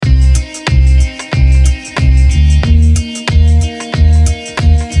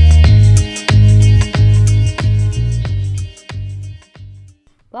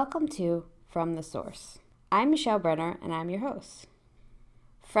to From the Source. I'm Michelle Brenner, and I'm your host.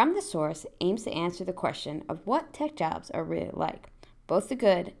 From the Source aims to answer the question of what tech jobs are really like, both the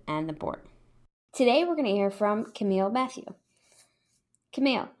good and the boring. Today, we're going to hear from Camille Matthew.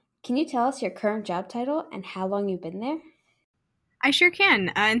 Camille, can you tell us your current job title and how long you've been there? I sure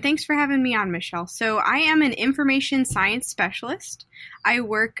can, and thanks for having me on, Michelle. So I am an information science specialist. I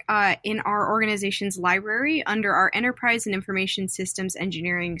work in our organization's library under our Enterprise and Information Systems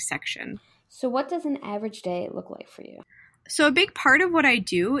Engineering section. So what does an average day look like for you? So a big part of what I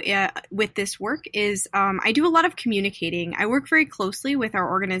do with this work is I do a lot of communicating. I work very closely with our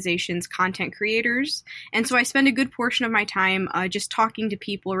organization's content creators, and so I spend a good portion of my time just talking to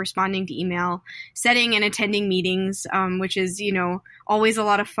people, responding to email, setting and attending meetings, which is, always a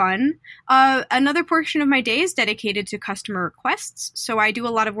lot of fun. Another portion of my day is dedicated to customer requests, so I do a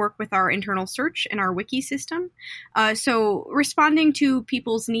lot of work with our internal search and our wiki system. So responding to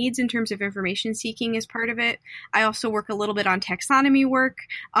people's needs in terms of information seeking is part of it. I also work a little bit on taxonomy work,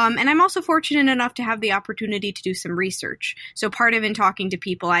 and I'm also fortunate enough to have the opportunity to do some research. So part of in talking to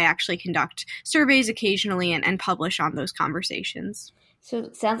people, I actually conduct surveys occasionally and publish on those conversations. So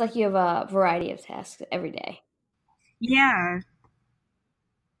it sounds like you have a variety of tasks every day. Yeah.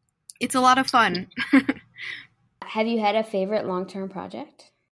 It's a lot of fun. Have you had a favorite long-term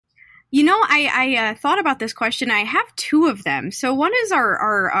project? I thought about this question. I have two of them. So one is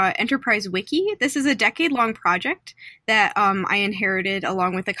our Enterprise Wiki. This is a decade-long project that I inherited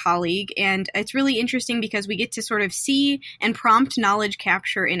along with a colleague, and it's really interesting because we get to sort of see and prompt knowledge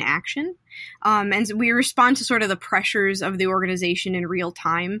capture in action. And we respond to sort of the pressures of the organization in real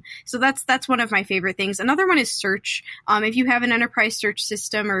time. So that's one of my favorite things. Another one is search. If you have an enterprise search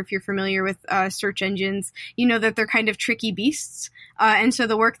system or if you're familiar with search engines, you know that they're kind of tricky beasts. And so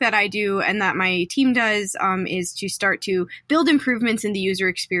the work that I do and that my team does is to start to build improvements in the user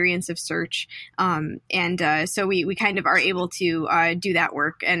experience of search. So we kind of are able to do that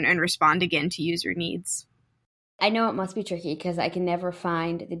work and respond again to user needs. I know it must be tricky because I can never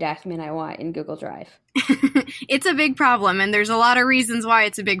find the document I want in Google Drive. It's a big problem, and there's a lot of reasons why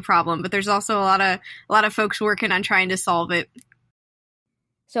it's a big problem, but there's also a lot of folks working on trying to solve it.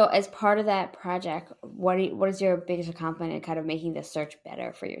 So as part of that project, what is your biggest accomplishment in kind of making the search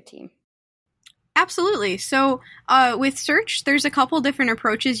better for your team? Absolutely. So with search, there's a couple different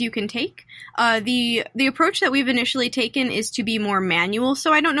approaches you can take. The approach that we've initially taken is to be more manual.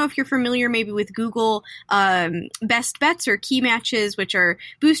 So I don't know if you're familiar maybe with Google Best Bets or Key Matches, which are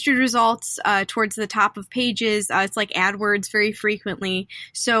boosted results towards the top of pages. It's like AdWords very frequently.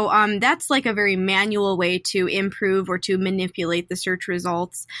 So that's like a very manual way to improve or to manipulate the search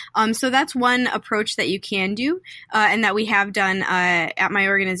results. So that's one approach that you can do and that we have done at my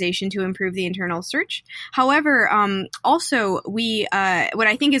organization to improve the internal search. However, also what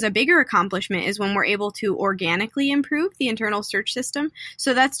I think is a bigger accomplishment is when we're able to organically improve the internal search system.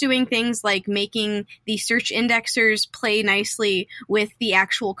 So that's doing things like making the search indexers play nicely with the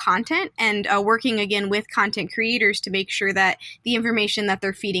actual content and working again with content creators to make sure that the information that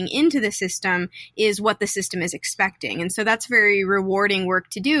they're feeding into the system is what the system is expecting. And so that's very rewarding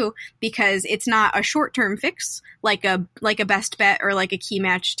work to do because it's not a short-term fix like a best bet or like a key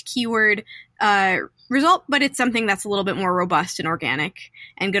matched keyword result, but it's something that's a little bit more robust and organic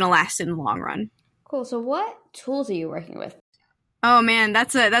and going to last in the long run. Cool. So what tools are you working with? Oh man,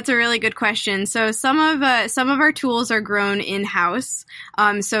 that's a really good question. So some of our tools are grown in-house.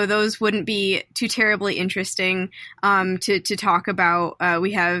 So those wouldn't be too terribly interesting to talk about.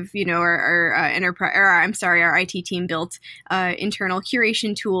 We have, our our IT team built internal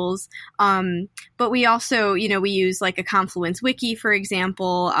curation tools. But we also, we use like a Confluence wiki, for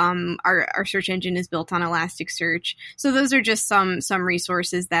example. Our search engine is built on Elasticsearch. So those are just some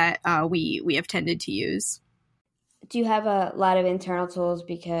resources that we have tended to use. Do you have a lot of internal tools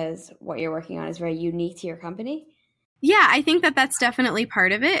because what you're working on is very unique to your company? Yeah, I think that that's definitely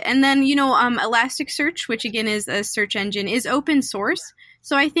part of it. And then, Elasticsearch, which again is a search engine, is open source.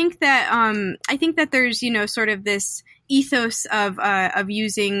 So I think that there's, sort of this ethos of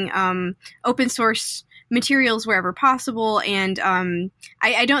using open source materials wherever possible. And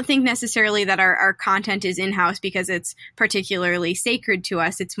I don't think necessarily that our content is in-house because it's particularly sacred to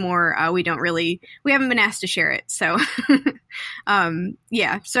us. It's more we haven't been asked to share it. So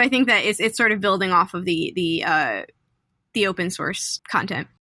so I think that it's sort of building off of the open source content.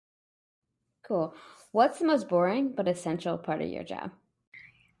 Cool. What's the most boring but essential part of your job?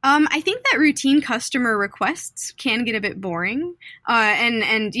 I think that routine customer requests can get a bit boring.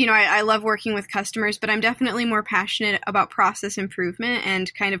 And you know, I love working with customers, but I'm definitely more passionate about process improvement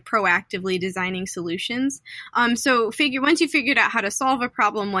and kind of proactively designing solutions. So once you figured out how to solve a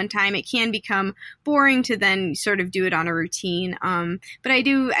problem one time, it can become boring to then sort of do it on a routine. But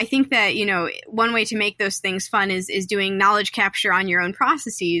I think that, you know, one way to make those things fun is doing knowledge capture on your own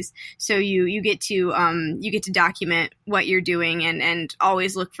processes. So you get to document what you're doing and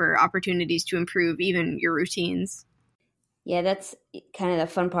always look for opportunities to improve even your routines. Yeah, that's kind of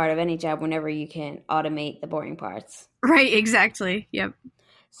the fun part of any job whenever you can automate the boring parts. Right, exactly. Yep.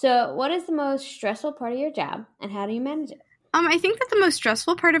 So what is the most stressful part of your job and how do you manage it? I think that the most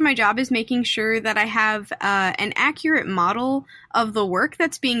stressful part of my job is making sure that I have an accurate model of the work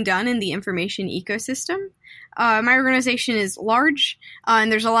that's being done in the information ecosystem. My organization is large,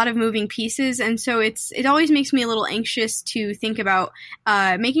 and there's a lot of moving pieces, and so it always makes me a little anxious to think about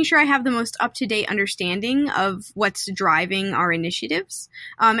making sure I have the most up-to-date understanding of what's driving our initiatives.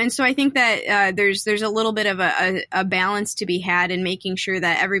 And so I think that there's a little bit of a balance to be had in making sure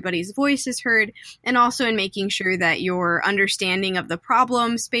that everybody's voice is heard, and also in making sure that your understanding of the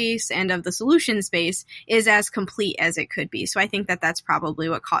problem space and of the solution space is as complete as it could be. So I think that that's probably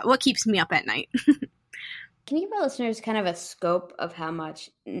what keeps me up at night. Can you give our listeners kind of a scope of how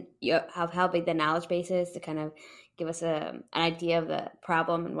big the knowledge base is to kind of give us an idea of the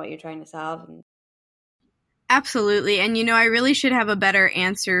problem and what you're trying to solve? Absolutely. And, you know, I really should have a better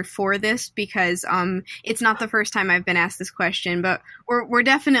answer for this because it's not the first time I've been asked this question, but we're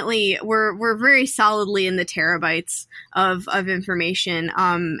definitely, we're very solidly in the terabytes of information.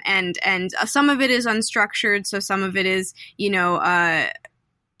 And some of it is unstructured. So some of it is, you know,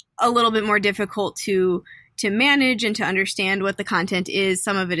 a little bit more difficult to manage and to understand what the content is.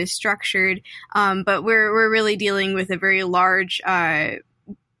 Some of it is structured, but we're really dealing with a very large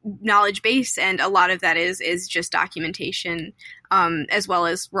knowledge base, and a lot of that is just documentation, as well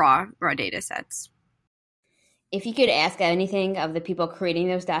as raw data sets. If you could ask anything of the people creating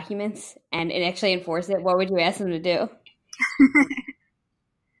those documents and actually enforce it, what would you ask them to do?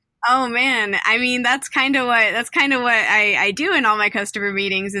 Oh man, I mean that's kind of what I do in all my customer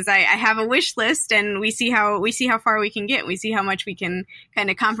meetings is I have a wish list and we see how far we can get. We see how much we can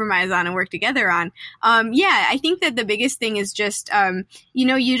kind of compromise on and work together on. Yeah, I think that the biggest thing is just you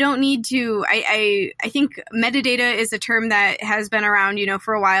know, you don't need to. I think metadata is a term that has been around, you know,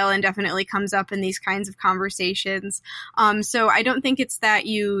 for a while and definitely comes up in these kinds of conversations. So I don't think it's that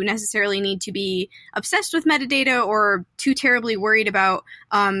you necessarily need to be obsessed with metadata or too terribly worried about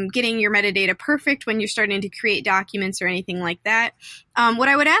getting your metadata perfect when you're starting to create documents or anything like that. What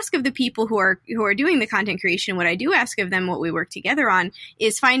I would ask of the people who are doing the content creation, what I do ask of them, what we work together on,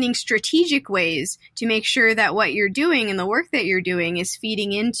 is finding strategic ways to make sure that what you're doing and the work that you're doing is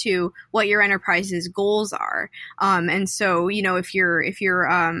feeding into what your enterprise's goals are. And so, you know, if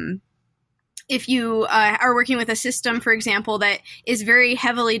you are working with a system, for example, that is very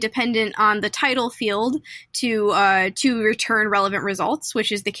heavily dependent on the title field to return relevant results,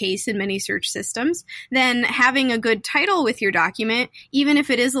 which is the case in many search systems, then having a good title with your document, even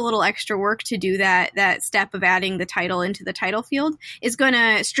if it is a little extra work to do that step of adding the title into the title field, is going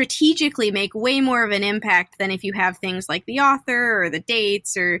to strategically make way more of an impact than if you have things like the author or the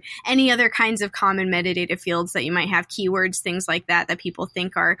dates or any other kinds of common metadata fields that you might have, keywords, things like that people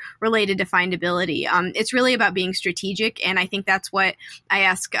think are related to findability. It's really about being strategic, and I think that's what I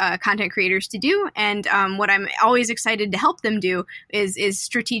ask content creators to do. And what I'm always excited to help them do is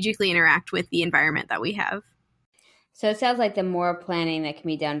strategically interact with the environment that we have. So it sounds like the more planning that can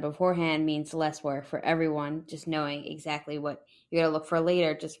be done beforehand means less work for everyone. Just knowing exactly what you're going to look for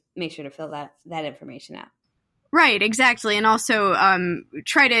later, just make sure to fill that information out. Right, exactly. And also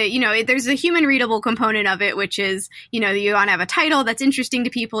try to, you know, there's a human readable component of it, which is, you know, you want to have a title that's interesting to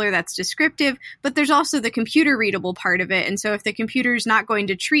people or that's descriptive, but there's also the computer readable part of it. And so if the computer's not going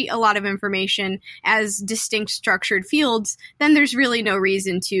to treat a lot of information as distinct structured fields, then there's really no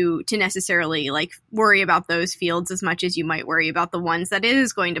reason to necessarily like worry about those fields as much as you might worry about the ones that it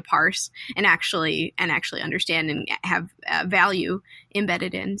is going to parse and actually understand and have value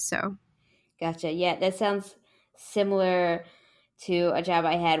embedded in. So. Gotcha. Yeah, that sounds similar to a job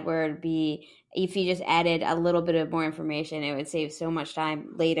I had where it'd be if you just added a little bit of more information, it would save so much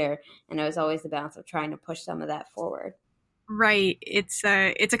time later. And it was always the balance of trying to push some of that forward. Right. It's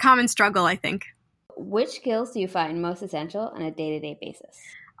a common struggle, I think. Which skills do you find most essential on a day-to-day basis?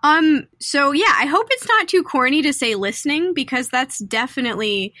 So yeah, I hope it's not too corny to say listening, because that's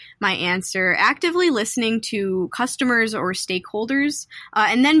definitely my answer. Actively listening to customers or stakeholders,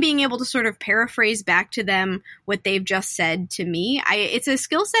 and then being able to sort of paraphrase back to them what they've just said to me. It's a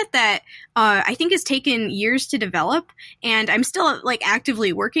skill set that I think has taken years to develop, and I'm still like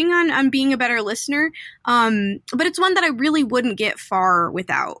actively working on being a better listener. But it's one that I really wouldn't get far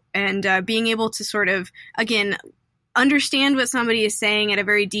without, and being able to sort of, again, understand what somebody is saying at a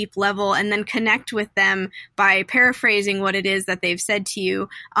very deep level and then connect with them by paraphrasing what it is that they've said to you.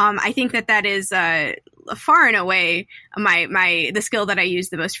 I think that is far and away the skill that I use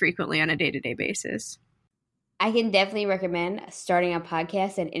the most frequently on a day-to-day basis. I can definitely recommend starting a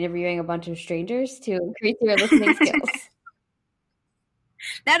podcast and interviewing a bunch of strangers to increase your listening skills.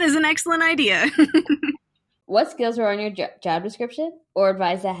 That is an excellent idea. What skills are on your job description or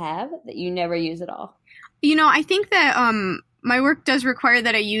advised to have that you never use at all? I think that my work does require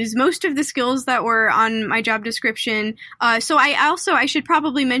that I use most of the skills that were on my job description. So I should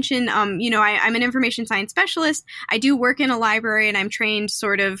probably mention, I'm an information science specialist. I do work in a library, and I'm trained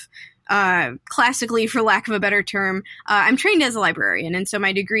sort of classically, for lack of a better term, I'm trained as a librarian. And so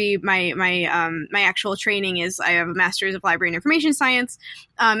my degree, my actual training is, I have a master's of library and information science.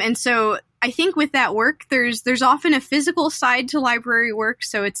 And so I think with that work, there's often a physical side to library work.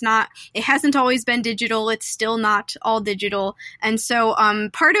 So it hasn't always been digital. It's still not all digital. And so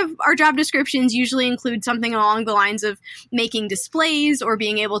part of our job descriptions usually include something along the lines of making displays or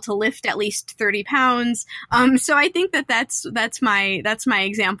being able to lift at least 30 pounds. So I think that's my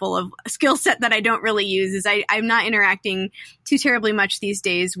example of a skill set that I don't really use, is I'm not interacting too terribly much these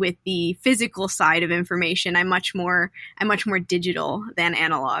days with the physical side of information. I'm much more digital than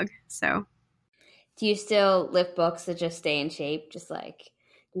analog. So. Do you still lift books to just stay in shape? Just like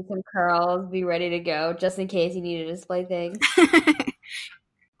do some curls, be ready to go, just in case you need to display things?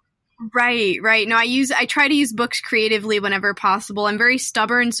 Right. No, I try to use books creatively whenever possible. I'm very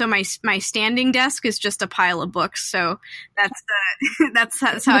stubborn, so my standing desk is just a pile of books. So that's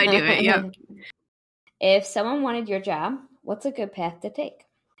how I do it. Yep. If someone wanted your job, what's a good path to take?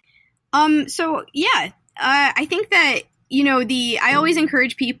 So yeah, I think that, I always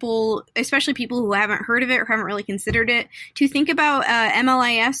encourage people, especially people who haven't heard of it or haven't really considered it, to think about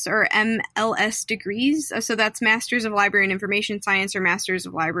MLIS or MLS degrees. So that's Masters of Library and Information Science or Masters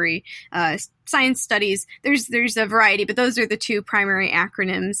of Library Science Studies. There's a variety, but those are the two primary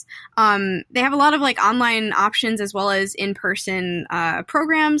acronyms. They have a lot of like online options as well as in-person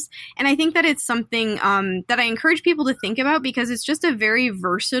programs. And I think that it's something that I encourage people to think about, because it's just a very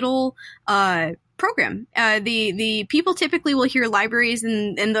versatile program. The people typically will hear libraries,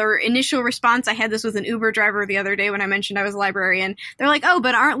 and their initial response, I had this with an Uber driver the other day when I mentioned I was a librarian. They're like, oh,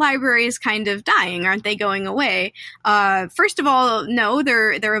 but aren't libraries kind of dying? Aren't they going away? First of all, no,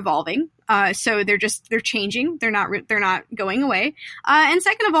 they're evolving. So they're changing. They're not going away. And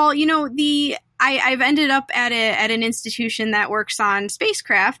second of all, I've ended up at an institution that works on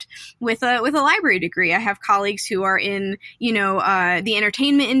spacecraft with a library degree. I have colleagues who are in, the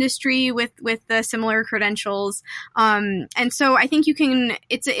entertainment industry with similar credentials. And so I think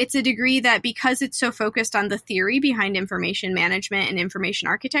it's a degree that, because it's so focused on the theory behind information management and information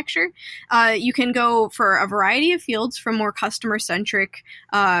architecture, you can go for a variety of fields, from more customer centric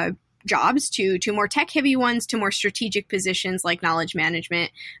jobs to more tech heavy ones, to more strategic positions like knowledge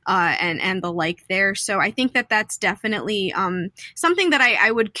management and the like there. So I think that's definitely something that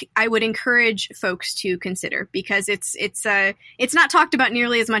I would encourage folks to consider, because it's not talked about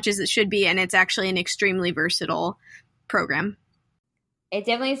nearly as much as it should be, and it's actually an extremely versatile program. It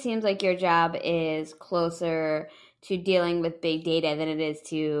definitely seems like your job is closer to dealing with big data than it is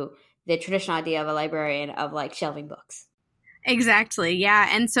to the traditional idea of a librarian of like shelving books. Exactly. Yeah.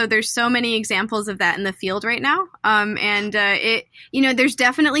 And so there's so many examples of that in the field right now. There's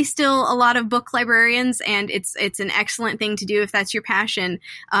definitely still a lot of book librarians, and it's an excellent thing to do if that's your passion.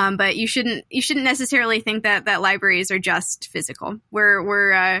 But you shouldn't necessarily think that libraries are just physical.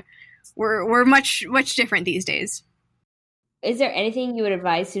 We're much different these days. Is there anything you would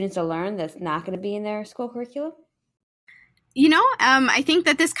advise students to learn that's not going to be in their school curriculum? I think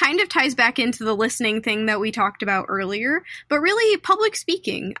that this kind of ties back into the listening thing that we talked about earlier, but really public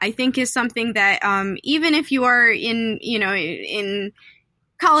speaking, I think, is something that, even if you are in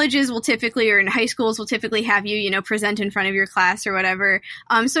colleges will typically, or in high schools will typically have you, present in front of your class or whatever.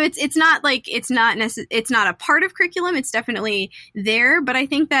 So it's not a part of curriculum. It's definitely there, but I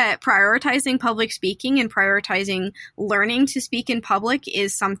think that prioritizing public speaking and prioritizing learning to speak in public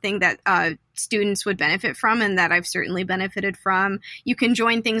is something that students would benefit from and that I've certainly benefited from. You can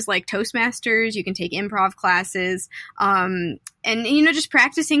join things like Toastmasters, you can take improv classes, and, just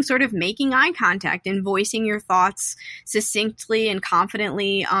practicing sort of making eye contact and voicing your thoughts succinctly and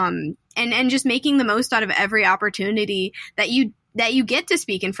confidently, and just making the most out of every opportunity that you get to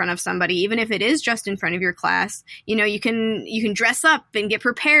speak in front of somebody, even if it is just in front of your class. You can dress up and get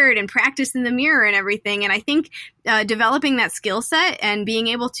prepared and practice in the mirror and everything. And I think developing that skill set and being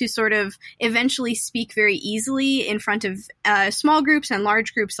able to sort of eventually speak very easily in front of small groups and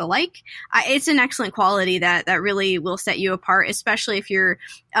large groups alike, it's an excellent quality that really will set you apart, especially if you're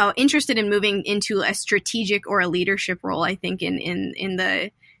interested in moving into a strategic or a leadership role, I think, in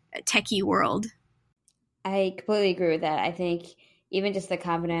the techie world. I completely agree with that. I think even just the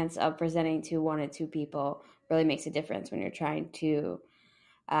confidence of presenting to one or two people really makes a difference when you're trying to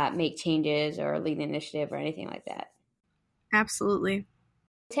make changes or lead an initiative or anything like that. Absolutely.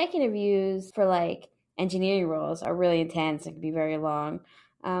 Tech interviews for like engineering roles are really intense and can be very long.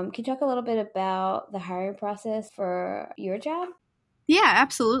 Can you talk a little bit about the hiring process for your job? Yeah,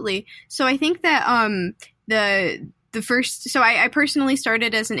 absolutely. So I think that I personally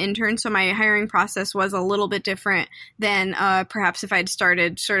started as an intern, so my hiring process was a little bit different than perhaps if I'd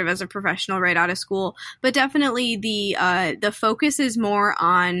started sort of as a professional right out of school. But definitely the focus is more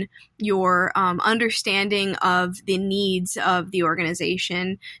on your understanding of the needs of the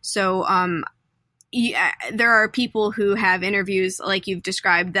organization. So there are people who have interviews like you've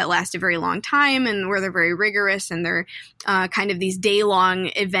described that last a very long time and where they're very rigorous and they're kind of these day-long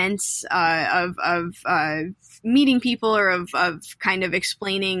events of meeting people or of kind of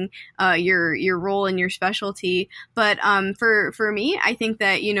explaining your role and your specialty. But for me, I think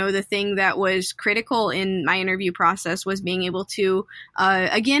that, the thing that was critical in my interview process was being able to,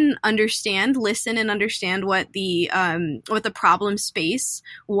 again, listen and understand what the problem space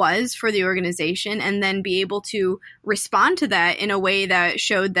was for the organization, and then be able to respond to that in a way that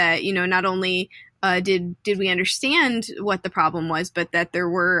showed that, not only did we understand what the problem was, but that there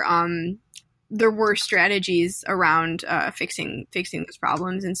were strategies around fixing those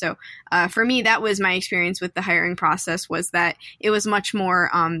problems. And so for me, that was my experience with the hiring process, was that it was much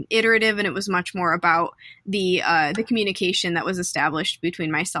more iterative, and it was much more about the communication that was established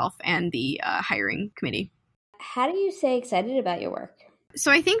between myself and the hiring committee. How do you stay excited about your work? So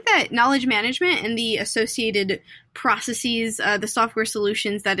I think that knowledge management and the associated processes, the software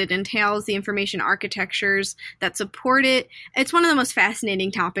solutions that it entails, the information architectures that support it, it's one of the most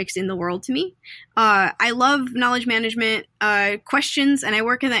fascinating topics in the world to me. I love knowledge management questions, and I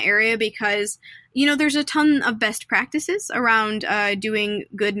work in that area because there's a ton of best practices around doing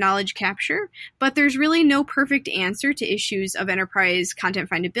good knowledge capture, but there's really no perfect answer to issues of enterprise content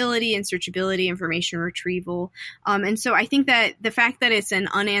findability and searchability, information retrieval. And so I think that the fact that it's an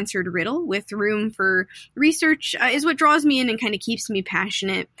unanswered riddle with room for research is what draws me in and kind of keeps me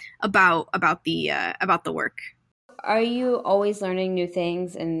passionate about the work. Are you always learning new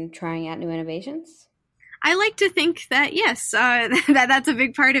things and trying out new innovations? I like to think that, yes, that's a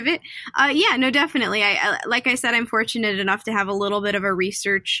big part of it. Yeah, no, definitely. Like I said, I'm fortunate enough to have a little bit of a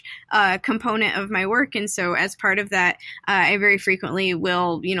research component of my work. And so as part of that, I very frequently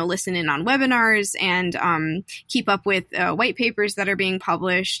will, listen in on webinars and keep up with white papers that are being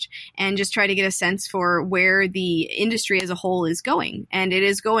published, and just try to get a sense for where the industry as a whole is going. And it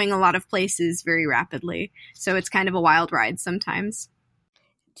is going a lot of places very rapidly. So it's kind of a wild ride sometimes.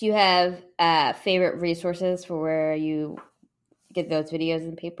 Do you have favorite resources for where you get those videos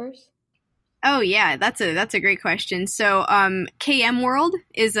and papers? Oh yeah, that's a great question. So KM World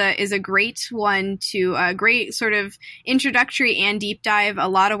is a great one to a great sort of introductory and deep dive. A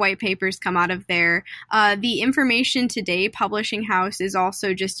lot of white papers come out of there. The Information Today publishing house is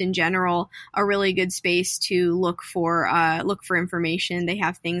also just in general a really good space to look for information. They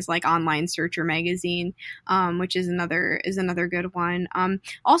have things like Online Searcher magazine, which is another good one.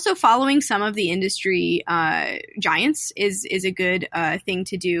 Also, following some of the industry giants is a good thing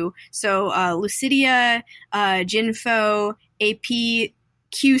to do. So Lucidia, Jinfo,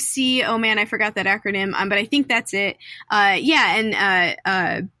 APQC. Oh man, I forgot that acronym. But I think that's it. So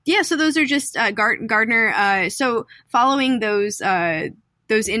those are just Gardner. So following those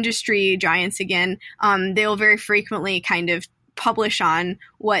industry giants again, they'll very frequently kind of publish on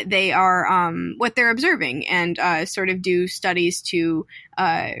what they're observing, and sort of do studies to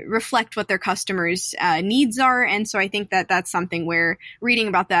reflect what their customers' needs are. And so I think that that's something where reading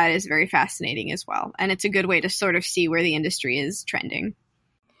about that is very fascinating as well. And it's a good way to sort of see where the industry is trending.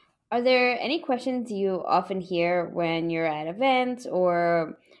 Are there any questions you often hear when you're at events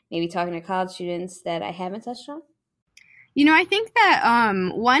or maybe talking to college students that I haven't touched on? I think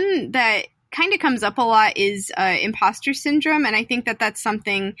that one that kind of comes up a lot is imposter syndrome. And I think that that's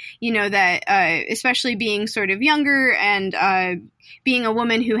something, that especially being sort of younger and being a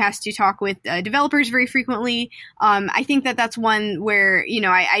woman who has to talk with developers very frequently, I think that that's one where,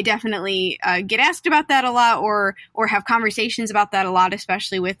 I definitely get asked about that a lot or have conversations about that a lot,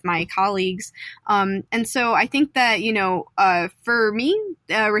 especially with my colleagues. And so I think that, for me,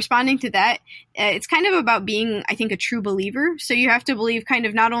 responding to that, it's kind of about being, I think, a true believer. So you have to believe kind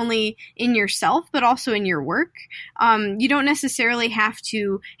of not only in yourself, but also in your work. You don't necessarily have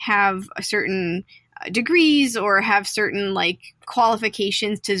to have a certain degrees or have certain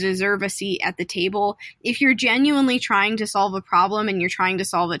qualifications to deserve a seat at the table. If you're genuinely trying to solve a problem and you're trying to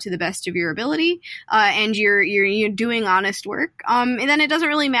solve it to the best of your ability, and you're doing honest work, then it doesn't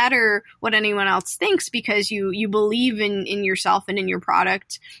really matter what anyone else thinks, because you believe in yourself and in your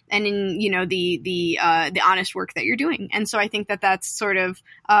product and in the honest work that you're doing. And so I think that that's sort of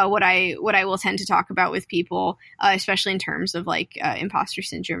what I will tend to talk about with people, especially in terms of imposter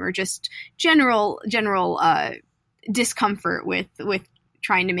syndrome or just general discomfort with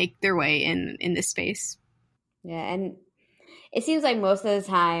trying to make their way in this space. Yeah, and it seems like most of the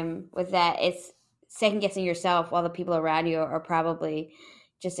time with that, it's second guessing yourself while the people around you are probably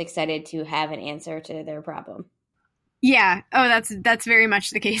just excited to have an answer to their problem. Yeah. Oh, that's very much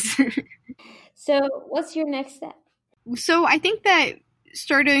the case. So what's your next step? So I think that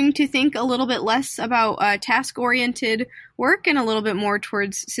starting to think a little bit less about task-oriented work and a little bit more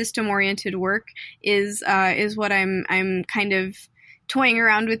towards system-oriented work is what I'm kind of toying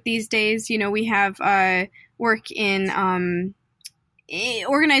around with these days. We have work in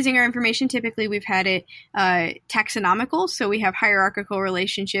organizing our information. Typically, we've had it taxonomical, so we have hierarchical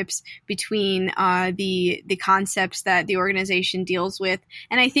relationships between the concepts that the organization deals with.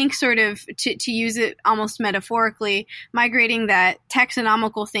 And I think sort of to use it almost metaphorically, migrating that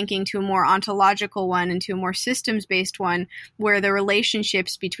taxonomical thinking to a more ontological one and to a more systems-based one, where the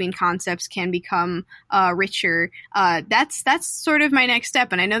relationships between concepts can become richer. That's sort of my next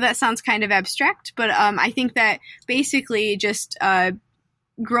step. And I know that sounds kind of abstract, but I think that basically just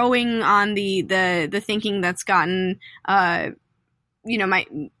growing on the thinking that's gotten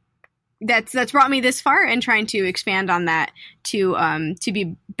that's brought me this far, and trying to expand on that to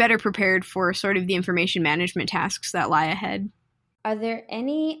be better prepared for sort of the information management tasks that lie ahead. Are there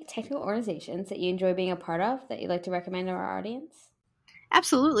any technical organizations that you enjoy being a part of that you'd like to recommend to our audience?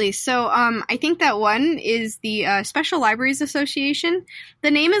 Absolutely. So I think that one is the Special Libraries Association.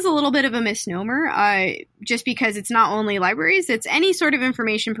 The name is a little bit of a misnomer, just because it's not only libraries, it's any sort of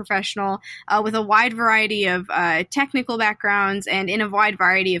information professional with a wide variety of technical backgrounds and in a wide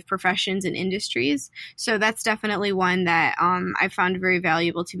variety of professions and industries. So that's definitely one that I've found very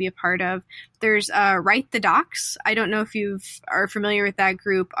valuable to be a part of. There's Write the Docs. I don't know if you are familiar with that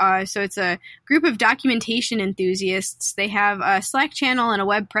group. So it's a group of documentation enthusiasts. They have a Slack channel and a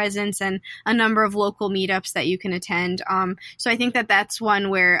web presence and a number of local meetups that you can attend. So I think that that's one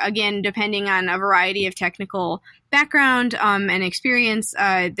where, again, depending on a variety of technical background and experience,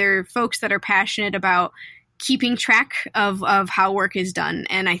 there are folks that are passionate about keeping track of how work is done.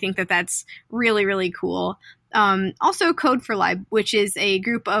 And I think that that's really, really cool. Also Code for Lib, which is a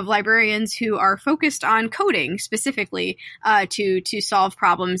group of librarians who are focused on coding specifically to solve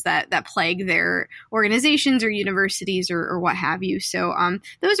problems that plague their organizations or universities or what have you. So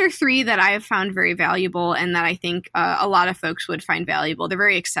those are three that I have found very valuable and that I think a lot of folks would find valuable. They're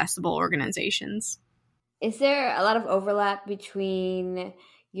very accessible organizations. Is there a lot of overlap between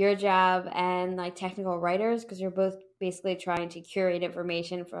your job and technical writers, because you're both basically trying to curate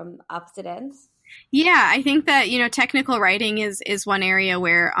information from opposite ends? Yeah, I think that, technical writing is one area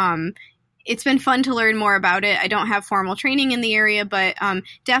where it's been fun to learn more about it. I don't have formal training in the area, but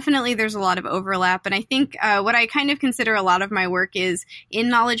definitely there's a lot of overlap. And I think what I kind of consider a lot of my work is in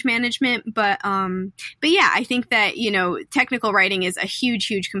knowledge management. But yeah, I think that, technical writing is a huge,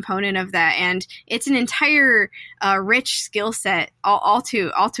 huge component of that. And it's an entire rich skill set all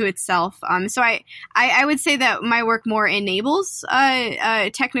to itself. So I would say that my work more enables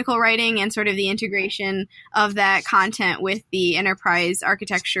technical writing and sort of the integration of that content with the enterprise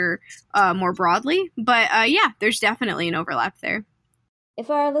architecture more broadly. But yeah, there's definitely an overlap there. If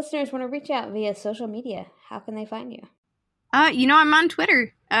our listeners want to reach out via social media, how can they find you? I'm on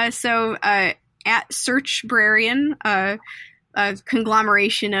Twitter. So at Searchbrarian, a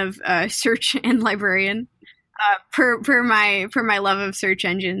conglomeration of search and librarian. Per my love of search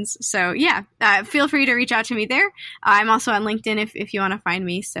engines. So yeah, feel free to reach out to me there. I'm also on LinkedIn if you want to find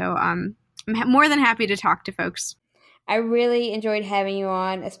me. So I'm more than happy to talk to folks. I really enjoyed having you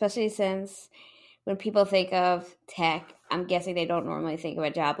on, especially since when people think of tech, I'm guessing they don't normally think of a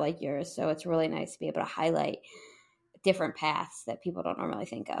job like yours. So it's really nice to be able to highlight different paths that people don't normally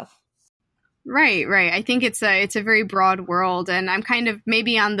think of. Right. I think it's a very broad world, and I'm kind of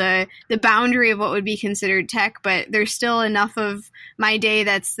maybe on the boundary of what would be considered tech, but there's still enough of my day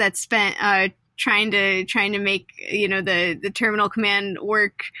that's spent trying to make the terminal command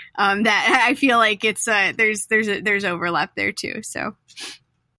work that I feel like it's there's overlap there too. So,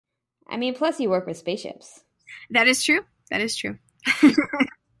 I mean, plus you work with spaceships. That is true.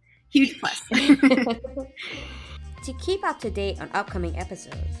 Huge plus. To keep up to date on upcoming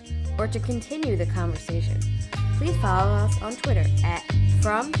episodes, or to continue the conversation, please follow us on Twitter at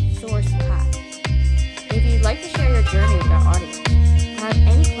FromSourcePod. If you'd like to share your journey